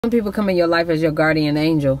Some people come in your life as your guardian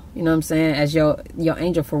angel, you know what I'm saying, as your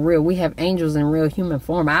angel for real. We have angels in real human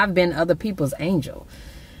form. I've been other people's angel.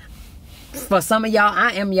 For some of y'all,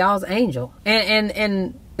 I am y'all's angel.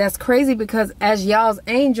 And that's crazy, because as y'all's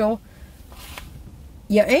angel,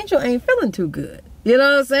 your angel ain't feeling too good. You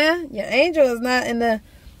know what I'm saying? Your angel is not in the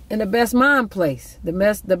best mind place, the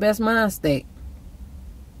best mind state.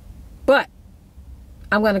 But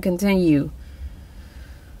I'm going to continue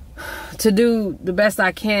to do the best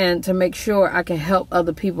I can to make sure I can help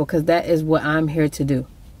other people, because that is what I'm here to do,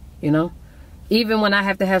 you know? Even when I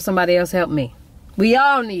have to have somebody else help me. We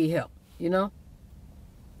all need help, you know?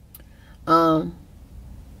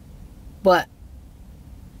 But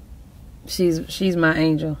she's my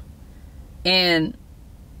angel. And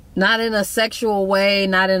not in a sexual way,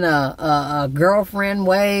 not in a girlfriend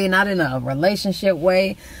way, not in a relationship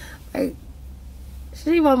way. Like,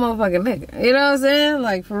 she my motherfucking nigga. You know what I'm saying?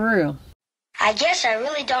 Like, for real. I guess I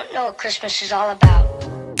really don't know what Christmas is all about.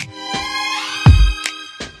 Isn't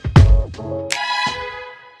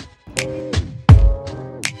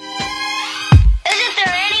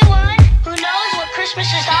there anyone who knows what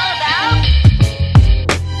Christmas is all about?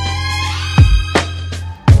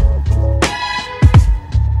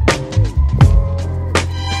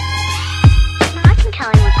 I can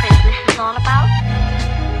tell you what Christmas is all about.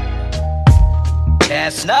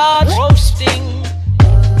 Chestnut roasting,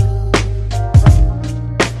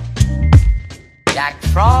 Jack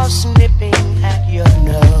Frost nipping at your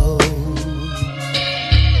nose.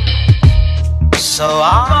 So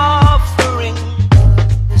I'm offering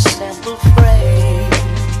this simple phrase.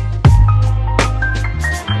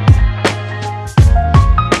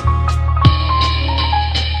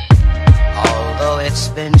 Although it's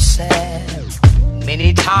been said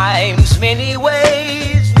many times, many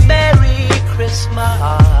ways, Merry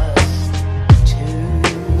Christmas to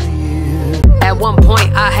you. At one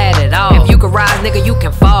point I had it all. If you can rise, nigga, you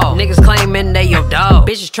can fall. Niggas claiming they your dog.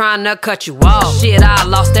 Bitches trying to cut you off. Shit, I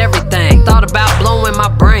lost everything. Thought about blowing my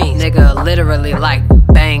brains. Nigga, literally like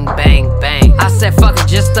bang, bang, bang. I said fuck it,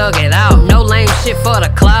 just thug it out. No lame shit for the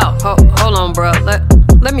clout. Hold on, bro.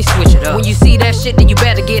 Let me switch it up. When you see that shit, then you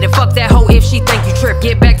better get it. Fuck that hoe if she think you trip.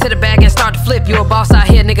 Get back to the bag and start to flip. You a boss out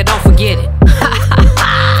here, nigga, don't forget it.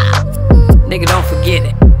 Nigga, don't forget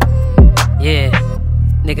it. Yeah,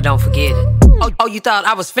 nigga, don't forget it. Oh, you thought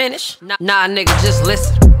I was finished? Nah, nigga, just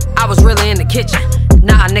listen. I was really in the kitchen.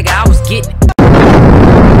 Nah, nigga, I was getting it.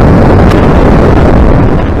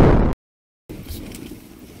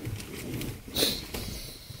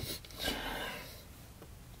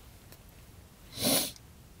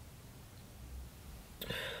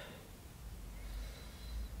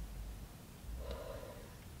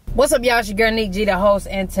 What's up, y'all? It's your girl Nick G, the host,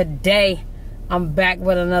 and today I'm back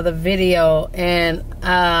with another video, and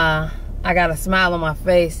I got a smile on my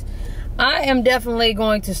face. I am definitely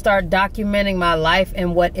going to start documenting my life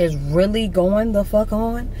and what is really going the fuck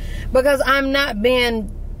on, because I'm not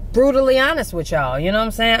being brutally honest with y'all. You know what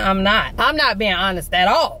I'm saying? I'm not being honest at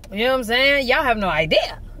all. You know what I'm saying? Y'all have no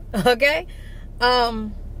idea. Okay?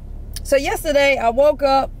 So yesterday I woke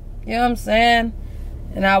up, you know what I'm saying?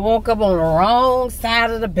 And I woke up on the wrong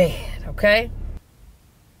side of the bed, okay?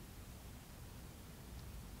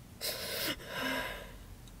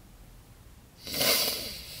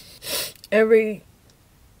 Every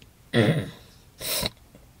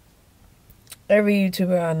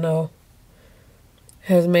YouTuber I know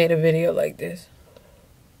has made a video like this.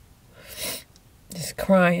 Just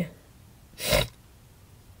crying.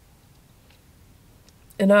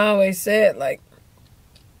 And I always said, like,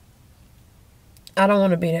 I don't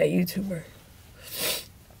want to be that YouTuber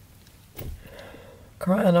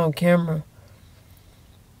crying on camera.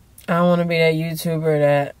 I want to be that YouTuber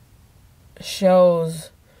that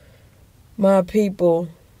shows my people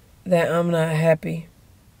that I'm not happy.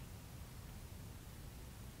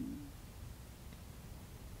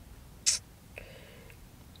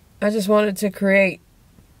 I just wanted to create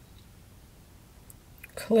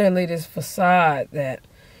clearly this facade that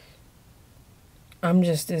I'm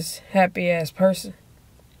just this happy-ass person,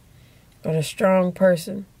 or a strong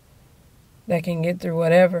person that can get through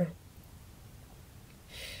whatever.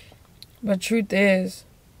 But truth is,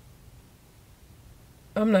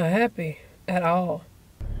 I'm not happy at all.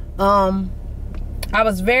 I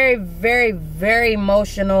was very, very, very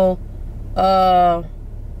emotional. Yeah,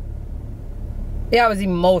 I was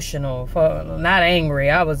emotional, not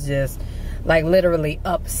angry. I was just, like, literally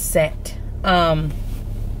upset.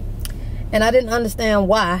 And I didn't understand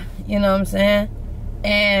why, you know what I'm saying?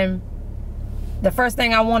 And the first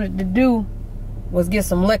thing I wanted to do was get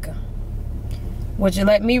some liquor, which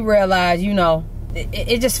let me realize, you know,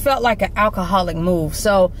 it just felt like an alcoholic move.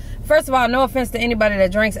 So first of all, no offense to anybody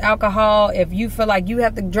that drinks alcohol. If you feel like you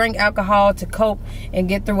have to drink alcohol to cope and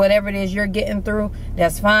get through whatever it is you're getting through,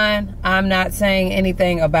 that's fine. I'm not saying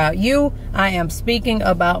anything about you. I am speaking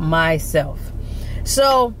about myself.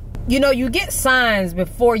 So, you know, you get signs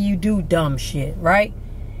before you do dumb shit, right?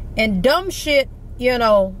 And dumb shit, you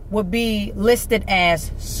know, would be listed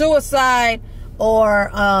as suicide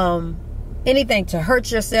or anything to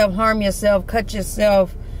hurt yourself, harm yourself, cut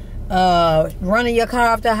yourself, running your car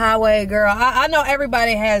off the highway. Girl, I know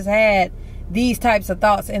everybody has had these types of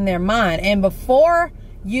thoughts in their mind. And before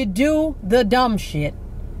you do the dumb shit,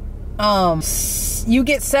 you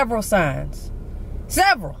get several signs.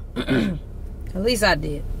 Several. At least I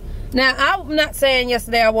did. Now, I'm not saying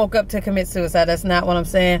yesterday I woke up to commit suicide. That's not what I'm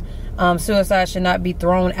saying. Suicide should not be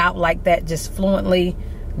thrown out like that just fluently.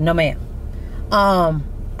 No, ma'am.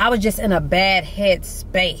 I was just in a bad head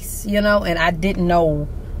space, you know, and I didn't know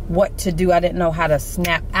what to do. I didn't know how to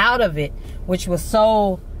snap out of it, which was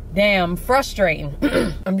so damn frustrating.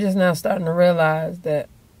 I'm just now starting to realize that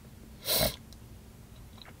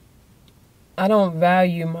I don't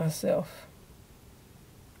value myself.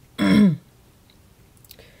 I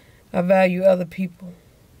value other people.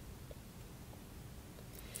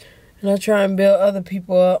 And I try and build other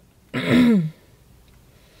people up and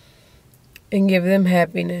give them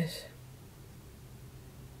happiness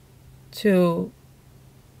to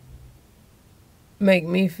make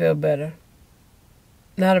me feel better.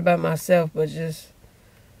 Not about myself, but just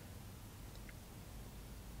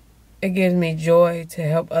it gives me joy to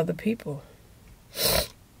help other people.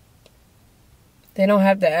 They don't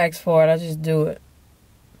have to ask for it. I just do it.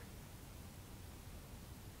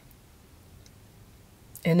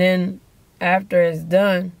 And then after it's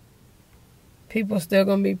done, people still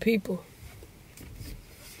gonna be people.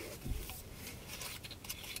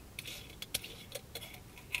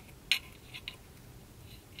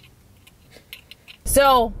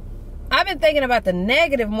 So I've been thinking about the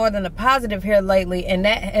negative more than the positive here lately, and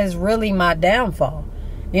that is really my downfall.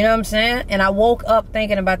 You know what I'm saying? And I woke up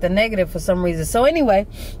thinking about the negative for some reason. So anyway,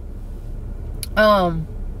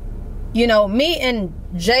 you know, me and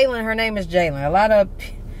Jalen, her name is Jalen. A lot of,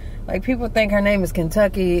 like, people think her name is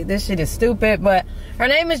Kentucky. This shit is stupid, but her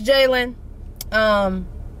name is Jalen.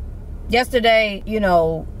 Yesterday, you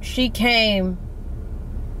know, she came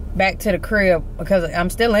back to the crib because I'm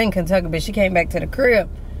still in Kentucky, but she came back to the crib,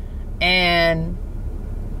 and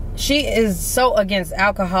she is so against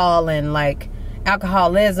alcohol and, like,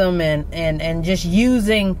 alcoholism and just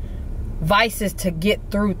using vices to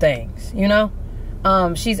get through things, you know?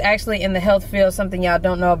 She's actually in the health field, something y'all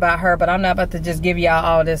don't know about her, but I'm not about to just give y'all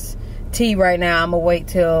all this tea right now. I'm gonna wait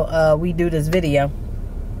till we do this video.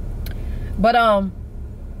 But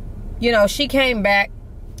you know, she came back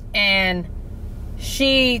and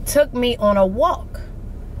she took me on a walk.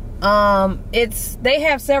 They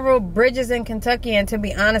have several bridges in Kentucky, and to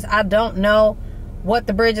be honest, I don't know what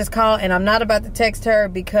the bridge is called, and I'm not about to text her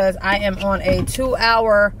because I am on a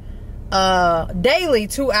 2-hour daily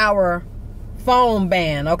 2-hour phone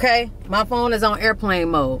ban. Okay, my phone is on airplane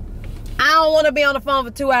mode. I don't want to be on the phone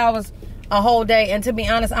for 2 hours a whole day, and to be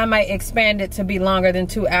honest, I might expand it to be longer than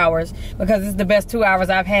 2 hours because it's the best 2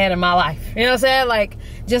 hours I've had in my life. You know what I'm saying? Like,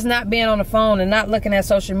 just not being on the phone and not looking at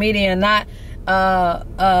social media and not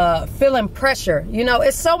feeling pressure. You know,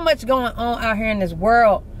 it's so much going on out here in this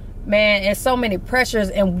world, man. It's so many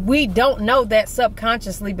pressures, and we don't know that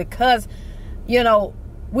subconsciously because, you know,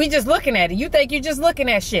 we just looking at it. You think you're just looking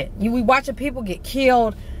at shit. We watching people get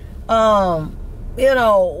killed, you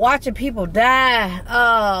know, watching people die,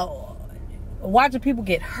 watching people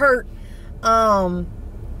get hurt,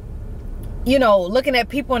 you know, looking at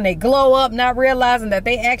people and they glow up, not realizing that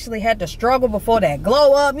they actually had to struggle before that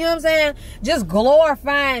glow up. You know what I'm saying? Just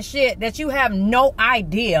glorifying shit that you have no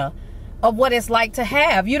idea of what it's like to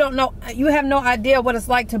have. You don't know, you have no idea what it's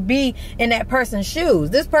like to be in that person's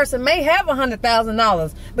shoes. This person may have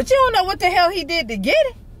 $100,000, but you don't know what the hell he did to get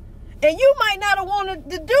it. And you might not have wanted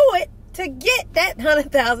to do it to get that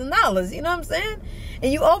 $100,000. You know what I'm saying?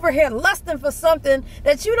 And you over here lusting for something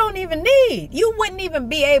that you don't even need. You wouldn't even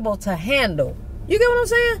be able to handle. You get what I'm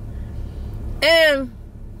saying? And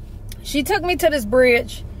she took me to this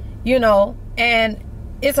bridge, you know, and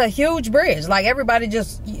it's a huge bridge. Like, everybody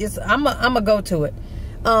just, I'm a go to it.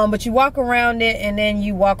 But you walk around it, and then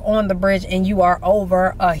you walk on the bridge, and you are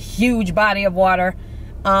over a huge body of water.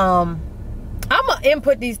 I'm going to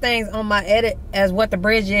input these things on my edit as what the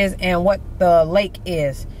bridge is and what the lake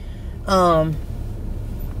is.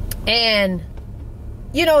 And,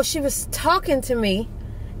 you know, she was talking to me,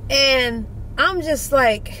 and I'm just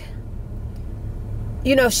like,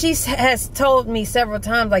 you know, she has told me several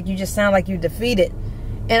times, like, you just sound like you defeated.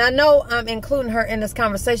 And I know I'm including her in this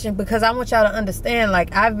conversation because I want y'all to understand,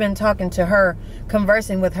 like, I've been talking to her,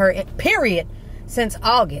 conversing with her, period, since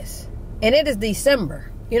August. And it is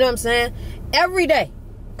December. You know what I'm saying? Every day.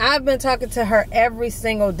 I've been talking to her every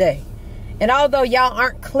single day. And although y'all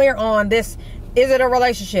aren't clear on this, is it a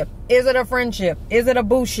relationship? Is it a friendship? Is it a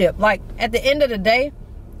boo-ship? Like, at the end of the day,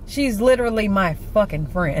 she's literally my fucking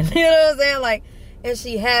friend. You know what I'm saying? Like, and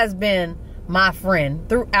she has been my friend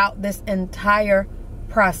throughout this entire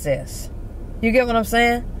process. You get what I'm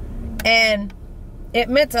saying? And it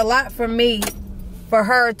meant a lot for me for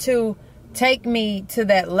her to take me to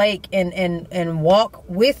that lake and walk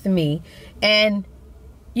with me and,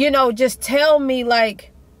 you know, just tell me,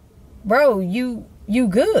 like, bro, you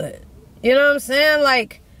good. You know what I'm saying?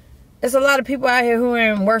 Like, there's a lot of people out here who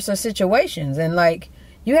are in worse situations, and, like,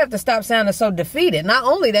 you have to stop sounding so defeated. Not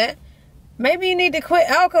only that, maybe you need to quit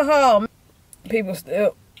alcohol. People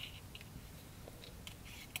still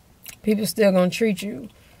gonna treat you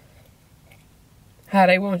how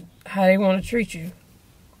they want to treat you.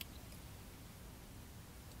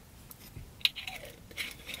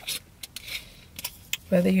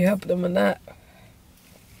 Whether you help them or not.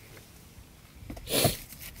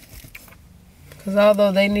 Because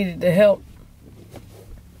although they needed the help,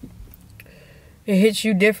 it hits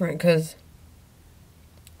you different because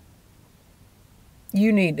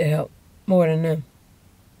you need the help more than them.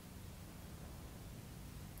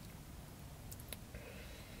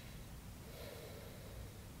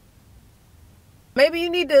 Maybe you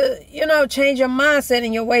need to, you know, change your mindset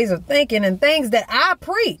and your ways of thinking and things that I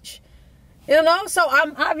preach. You know, so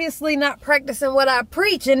I'm obviously not practicing what I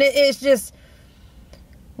preach. And it's just,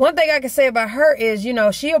 one thing I can say about her is, you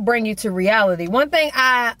know, she'll bring you to reality. One thing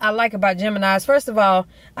I like about Geminis, first of all,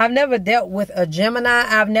 I've never dealt with a Gemini.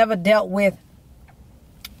 I've never dealt with,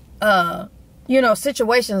 you know,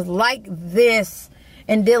 situations like this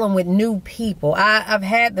and dealing with new people. I've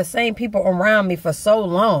had the same people around me for so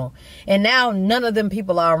long, and now none of them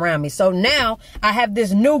people are around me. So now I have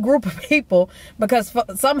this new group of people because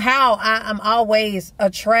somehow I'm always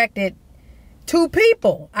attracted to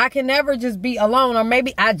people. I can never just be alone, or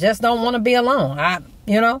maybe I just don't want to be alone.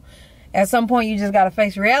 You know, at some point you just got to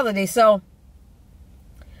face reality. So,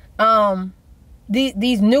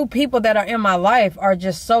 these new people that are in my life are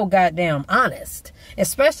just so goddamn honest,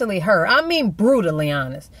 especially her. I mean, brutally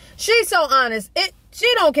honest. She's so honest.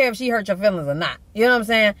 She don't care if she hurt your feelings or not. You know what I'm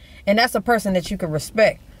saying? And that's a person that you can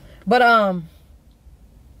respect. But,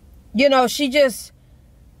 you know, she just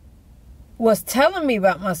was telling me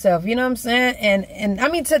about myself, you know what I'm saying? And I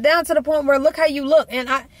mean, down to the point where, look how you look. And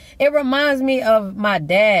it reminds me of my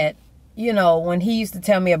dad, you know, when he used to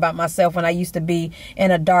tell me about myself when I used to be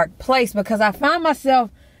in a dark place, because I found myself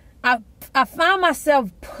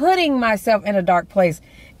putting myself in a dark place.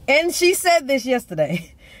 And she said this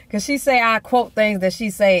yesterday, because she say I quote things that she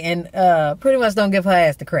say and pretty much don't give her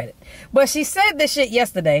ass the credit. But she said this shit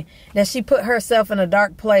yesterday, that she put herself in a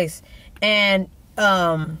dark place. And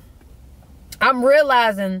I'm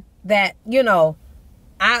realizing that, you know,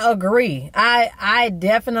 I agree. I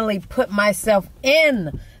definitely put myself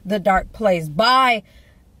in the dark place by,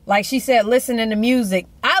 like she said, listening to music.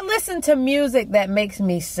 I listen to music that makes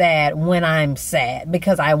me sad when I'm sad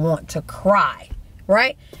because I want to cry,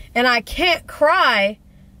 right? And I can't cry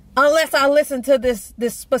unless I listen to this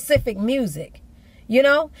specific music, you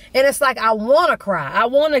know? And it's like I want to cry. I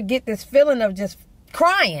want to get this feeling of just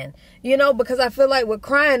crying, you know, because I feel like with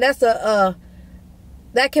crying, that's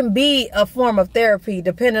that can be a form of therapy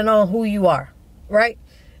depending on who you are, right?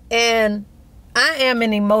 And I am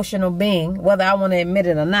an emotional being, whether I want to admit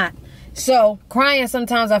it or not. So crying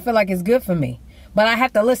sometimes I feel like it's good for me, but I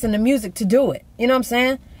have to listen to music to do it. You know what I'm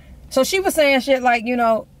saying? So she was saying shit like, you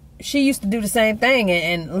know, she used to do the same thing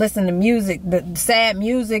and listen to music, the sad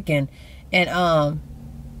music and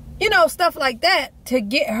you know, stuff like that to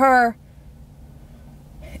get her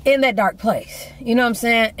in that dark place. You know what I'm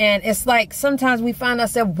saying? And it's like sometimes we find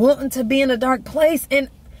ourselves wanting to be in a dark place, and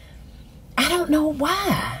I don't know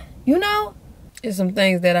why, you know? It's some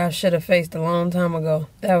things that I should have faced a long time ago.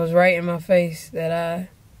 That was right in my face that I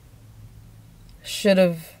should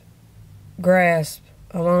have grasped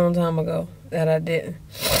a long time ago that I didn't.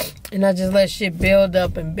 And I just let shit build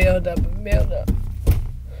up and build up and build up.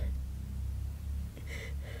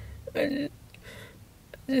 I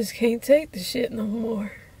just can't take the shit no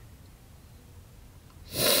more.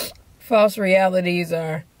 False realities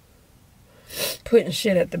are putting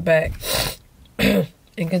shit at the back and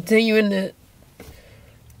continuing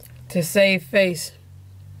to save face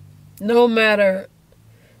no matter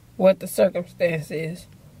what the circumstance is.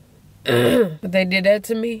 But they did that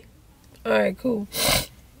to me. All right, cool.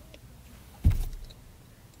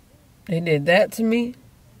 They did that to me.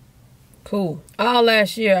 Cool. All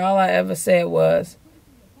last year, all I ever said was,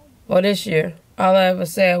 or this year, all I ever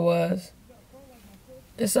said was,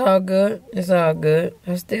 it's all good. It's all good.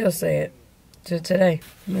 I still say it to today.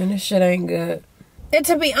 Man, this shit ain't good. And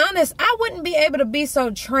to be honest, I wouldn't be able to be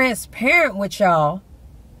so transparent with y'all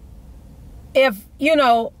if, you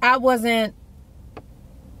know, I wasn't,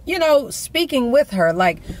 you know, speaking with her.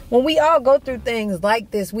 Like, when we all go through things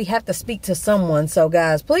like this, we have to speak to someone. So,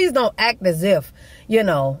 guys, please don't act as if, you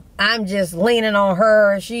know, I'm just leaning on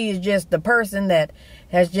her. She is just the person that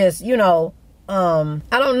has just, you know, I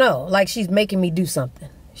don't know, like she's making me do something.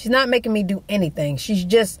 She's not making me do anything. She's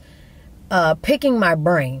just picking my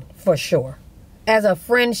brain, for sure. As a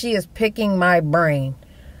friend, she is picking my brain.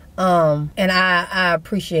 And I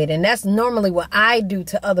appreciate it. And that's normally what I do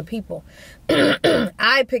to other people.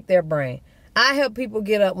 I pick their brain. I help people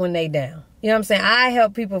get up when they down. You know what I'm saying? I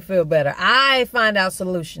help people feel better. I find out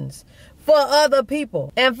solutions for other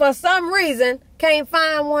people. And for some reason, can't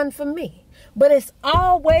find one for me. But it's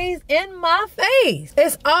always in my face.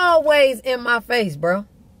 It's always in my face, bro.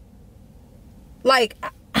 Like,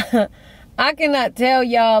 I cannot tell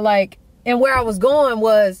y'all, like, and where I was going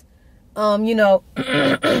was, you know,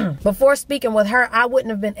 before speaking with her, I wouldn't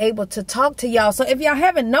have been able to talk to y'all. So if y'all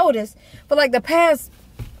haven't noticed, for like the past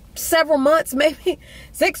several months, maybe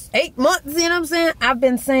 6-8 months, you know what I'm saying? I've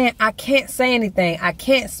been saying I can't say anything. I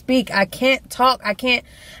can't speak. I can't talk. I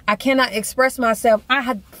cannot express myself.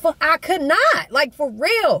 I could not, like, for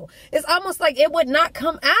real. It's almost like it would not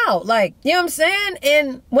come out. Like, you know what I'm saying?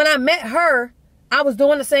 And when I met her, I was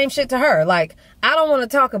doing the same shit to her. Like, I don't want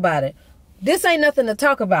to talk about it. This ain't nothing to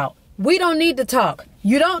talk about. We don't need to talk.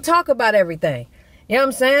 You don't talk about everything. You know what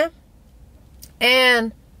I'm saying?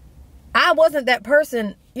 And I wasn't that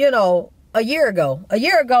person, you know, a year ago. A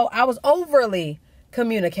year ago, I was overly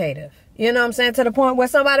communicative. You know what I'm saying? To the point where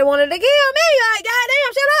somebody wanted to kill me. Like,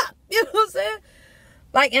 goddamn, shut up. You know what I'm saying?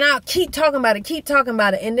 Like, and I'll keep talking about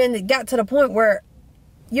it. And then it got to the point where,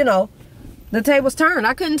 you know, the tables turned.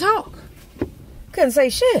 I couldn't talk. Couldn't say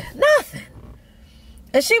shit. Nothing.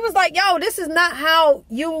 And she was like, yo, this is not how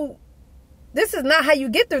you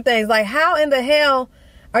get through things. Like, how in the hell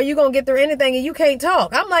are you going to get through anything and you can't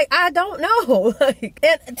talk? I'm like, I don't know. Like,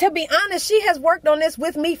 and to be honest, she has worked on this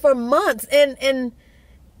with me for months. And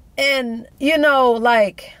you know,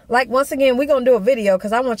 like once again, we're going to do a video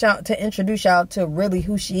because I want y'all to introduce y'all to really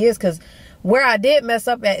who she is. Because where I did mess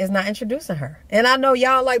up at is not introducing her. And I know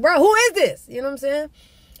y'all like, bro, who is this? You know what I'm saying?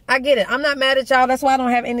 I get it. I'm not mad at y'all. That's why I don't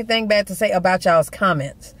have anything bad to say about y'all's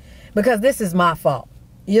comments. Because this is my fault.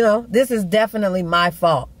 You know, this is definitely my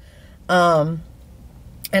fault. And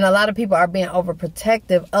a lot of people are being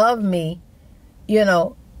overprotective of me, you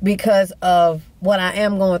know, because of what I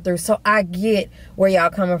am going through. So I get where y'all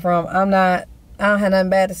coming from. I don't have nothing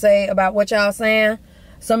bad to say about what y'all saying.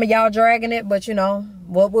 Some of y'all dragging it, but you know,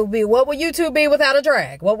 what would YouTube be without a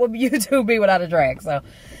drag? What would YouTube be without a drag? So,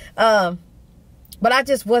 but I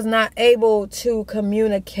just was not able to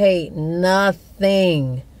communicate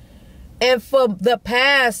nothing. And for the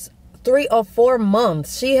past 3 or 4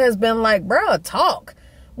 months, she has been like, bro, talk.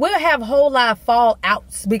 We'll have whole life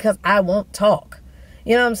fallouts because I won't talk.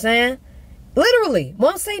 You know what I'm saying? Literally,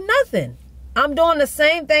 won't say nothing. I'm doing the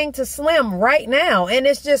same thing to Slim right now. And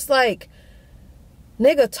it's just like,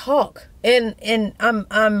 nigga, talk. And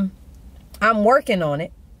I'm working on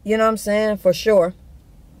it. You know what I'm saying? For sure.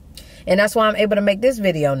 And that's why I'm able to make this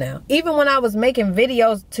video now. Even when I was making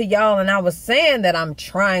videos to y'all and I was saying that I'm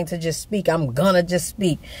trying to just speak, I'm gonna just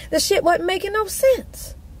speak, the shit wasn't making no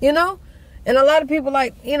sense, you know? And a lot of people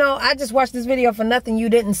like, you know, I just watched this video for nothing. You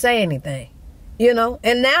didn't say anything, you know?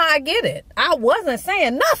 And now I get it. I wasn't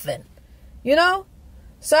saying nothing, you know?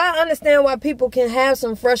 So I understand why people can have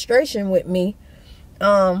some frustration with me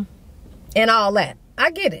and all that. I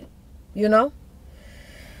get it, you know?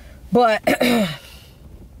 But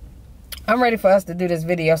I'm ready for us to do this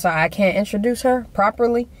video so I can introduce her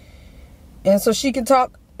properly. And so she can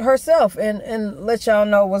talk herself and let y'all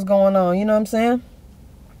know what's going on. You know what I'm saying?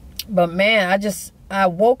 But man, I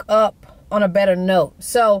woke up on a better note.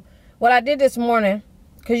 So what I did this morning,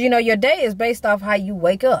 because you know, your day is based off how you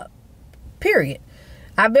wake up. Period.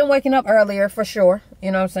 I've been waking up earlier for sure.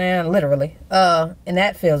 You know what I'm saying? Literally. And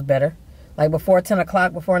that feels better. Like before 10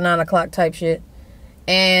 o'clock, before 9 o'clock type shit.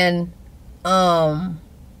 And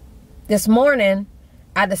this morning,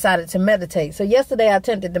 I decided to meditate. So yesterday, I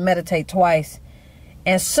attempted to meditate twice.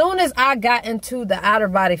 As soon as I got into the outer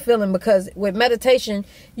body feeling, because with meditation,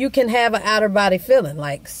 you can have an outer body feeling.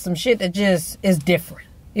 Like some shit that just is different,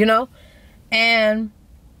 you know? And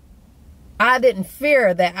I didn't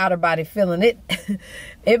fear that outer body feeling.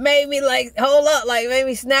 It made me like hold up, like made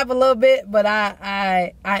me snap a little bit, but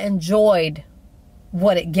I enjoyed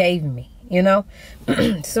what it gave me, you know.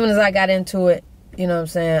 As soon as I got into it, you know what I'm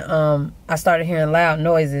saying, I started hearing loud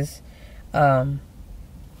noises in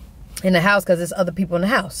the house because there's other people in the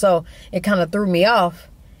house. So it kind of threw me off,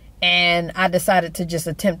 and I decided to just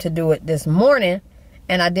attempt to do it this morning.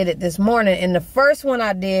 And I did it this morning. And the first one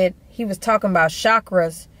I did, he was talking about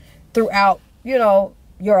chakras throughout, you know,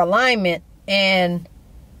 your alignment. And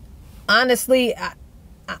honestly,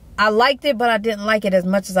 I liked it, but I didn't like it as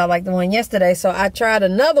much as I liked the one yesterday. So I tried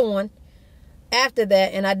another one after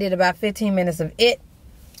that, and I did about 15 minutes of it.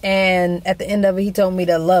 And at the end of it, he told me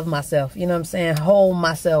to love myself, you know what I'm saying, hold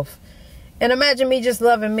myself. And imagine me just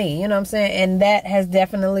loving me, you know what I'm saying? And that has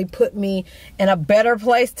definitely put me in a better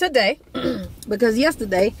place today. Because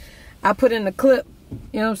yesterday, I put in the clip,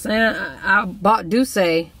 you know what I'm saying? I bought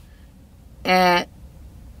Douce at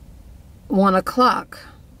 1 o'clock.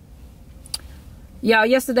 Y'all,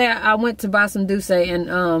 yesterday I went to buy some Douce,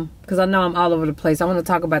 and because I know I'm all over the place. I want to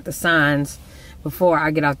talk about the signs before I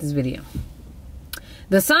get off this video.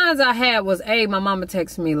 The signs I had was, A, my mama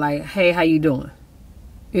texted me like, hey, how you doing?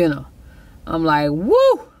 You know. I'm like,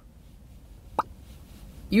 woo!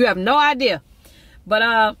 You have no idea. But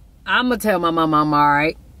I'm going to tell my mama I'm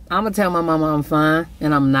alright. I'm going to tell my mama I'm fine.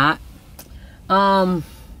 And I'm not.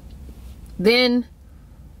 Then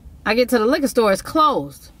I get to the liquor store. It's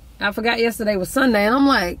closed. I forgot yesterday was Sunday. And I'm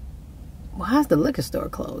like, why is the liquor store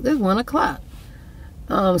closed? It's 1 o'clock.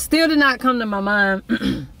 Still did not come to my mind.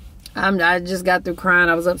 I just got through crying.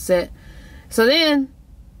 I was upset. So then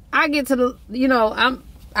I get to the, you know,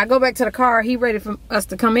 I go back to the car. He ready for us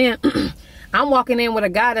to come in. I'm walking in with a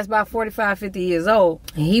guy that's about 45, 50 years old.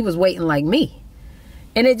 And he was waiting like me.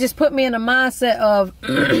 And it just put me in a mindset of,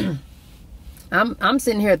 I'm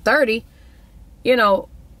sitting here at 30, you know,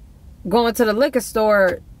 going to the liquor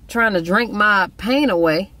store, trying to drink my pain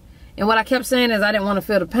away. And what I kept saying is I didn't want to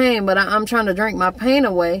feel the pain, but I'm trying to drink my pain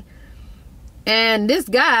away. And this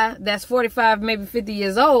guy that's 45, maybe 50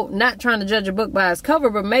 years old, not trying to judge a book by its cover,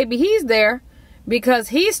 but maybe he's there because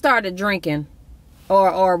he started drinking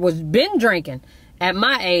or was been drinking at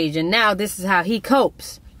my age. And now this is how he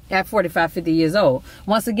copes at 45, 50 years old.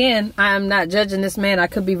 Once again, I am not judging this man. I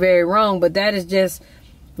could be very wrong, but that is just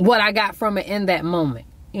what I got from it in that moment,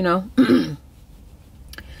 you know.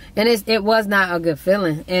 And it was not a good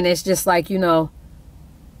feeling. And it's just like, you know,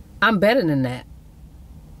 I'm better than that.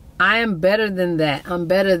 I am better than that. I'm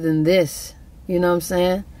better than this. You know what I'm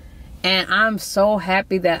saying? And I'm so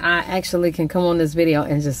happy that I actually can come on this video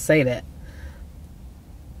and just say that.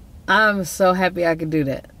 I'm so happy I could do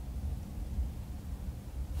that.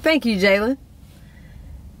 Thank you, Jalen.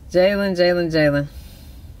 Jalen.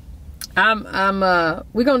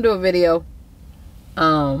 We're gonna do a video.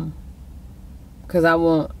 Cause I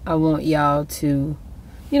want y'all to,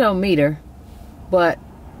 you know, meet her. But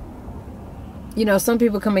you know, some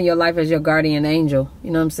people come in your life as your guardian angel.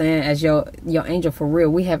 You know what I'm saying? As your angel for real.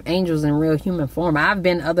 We have angels in real human form. I've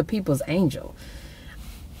been other people's angel.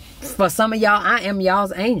 For some of y'all, I am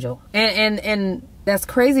y'all's angel. And that's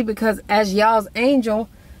crazy because as y'all's angel,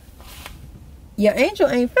 your angel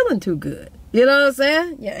ain't feeling too good. You know what I'm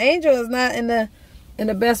saying? Your angel is not in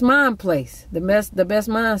the best mind place. The best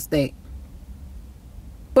mind state.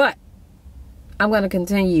 But I'm going to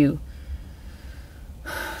continue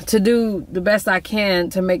to do the best I can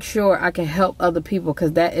to make sure I can help other people,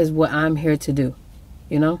 because that is what I'm here to do,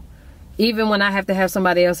 you know, even when I have to have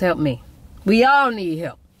somebody else help me. We all need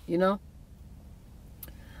help, you know.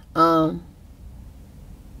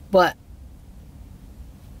 But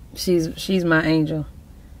she's my angel,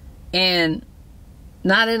 and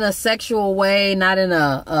not in a sexual way, not in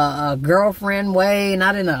a girlfriend way,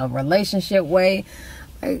 not in a relationship way.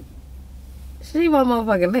 Like, she my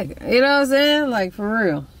motherfucking nigga. You know what I'm saying? Like, for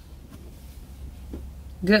real.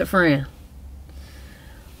 Good friend.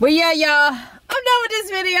 But yeah, y'all, I'm done with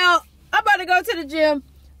this video. I'm about to go to the gym.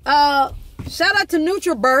 Shout out to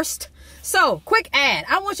NutriBurst. So, quick ad.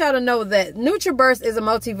 I want y'all to know that NutriBurst is a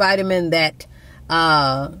multivitamin that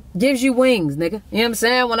gives you wings, nigga. You know what I'm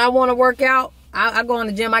saying? When I want to work out, I go in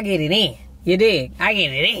the gym, I get it in. You dig? I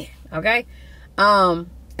get it in. Okay?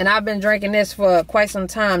 And I've been drinking this for quite some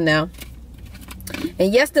time now.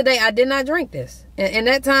 And yesterday, I did not drink this. And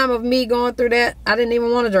that time of me going through that, I didn't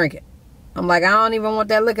even want to drink it. I'm like, I don't even want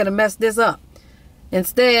that liquor to mess this up.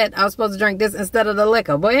 Instead, I was supposed to drink this instead of the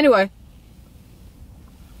liquor. But anyway.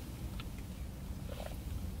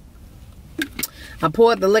 I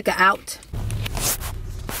poured the liquor out.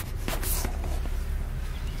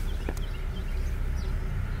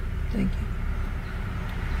 Thank you.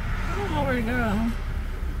 I'm over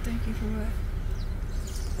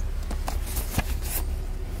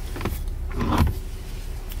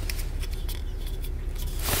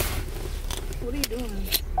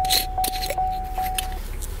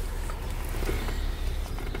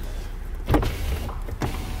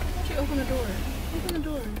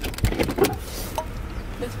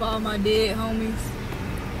for all my dead homies.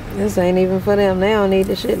 This ain't even for them. They don't need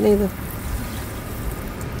the shit neither.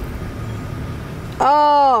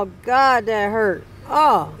 Oh, God, that hurt.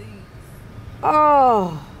 Oh.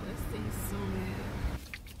 Oh.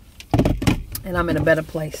 And I'm in a better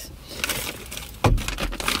place.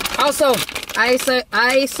 Also, ISO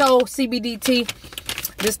CBD tea.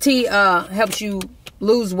 This tea helps you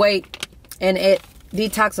lose weight, and it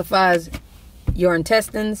detoxifies your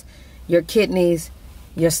intestines, your kidneys,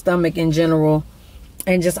 your stomach in general,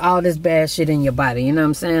 and just all this bad shit in your body. You know what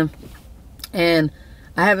I'm saying? And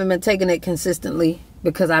I haven't been taking it consistently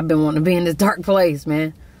because I've been wanting to be in this dark place,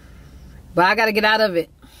 man. But I got to get out of it.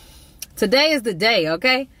 Today is the day,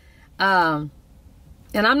 okay? And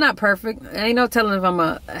I'm not perfect. Ain't no telling if I'm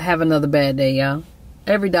going to have another bad day, y'all.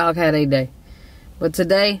 Every dog had a day. But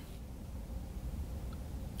today,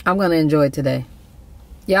 I'm going to enjoy today.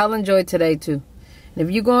 Y'all enjoy today, too. And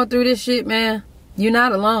if you're going through this shit, man, you're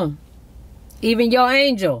not alone. Even your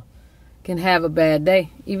angel can have a bad day.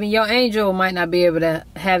 Even your angel might not be able to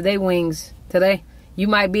have their wings today. You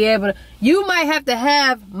might be able to. You might have to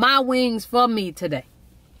have my wings for me today.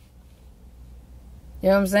 You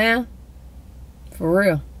know what I'm saying? For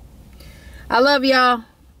real. I love y'all.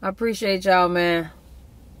 I appreciate y'all, man.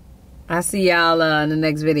 I'll see y'all in the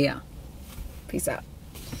next video. Peace out.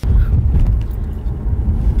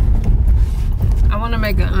 I want to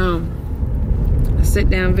make a sit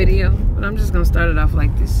down video, but I'm just gonna start it off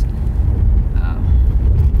like this.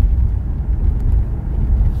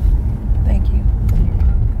 Thank you.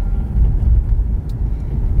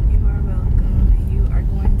 You are welcome. You are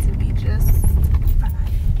going to be just fine.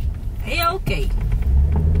 A-okay.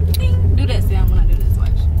 Ding. Do that sound when I do this.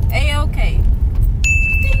 Watch. A-okay.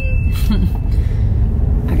 Ding.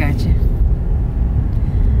 I got you.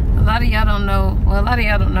 A lot of y'all don't know. Well, a lot of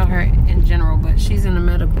y'all don't know her in general, but she's in the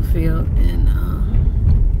medical field, and I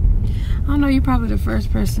don't know. You're probably the first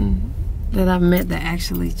person that I've met that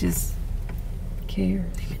actually just cares.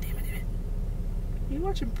 Damn it. You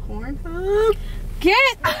watching porn, huh? Why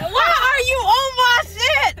are you on my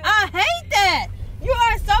shit? I hate that. You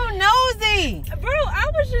are so nosy. Bro, I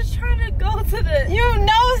was just trying to go to the... You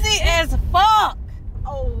nosy as fuck.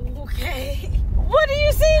 Oh, okay. What do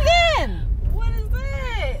you see then? What is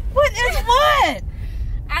that? What is what?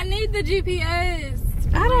 I need the GPS.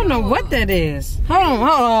 I don't know what that is. Hold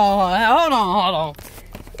on.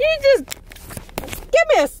 You just give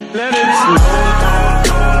me a... Let it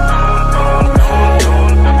snow.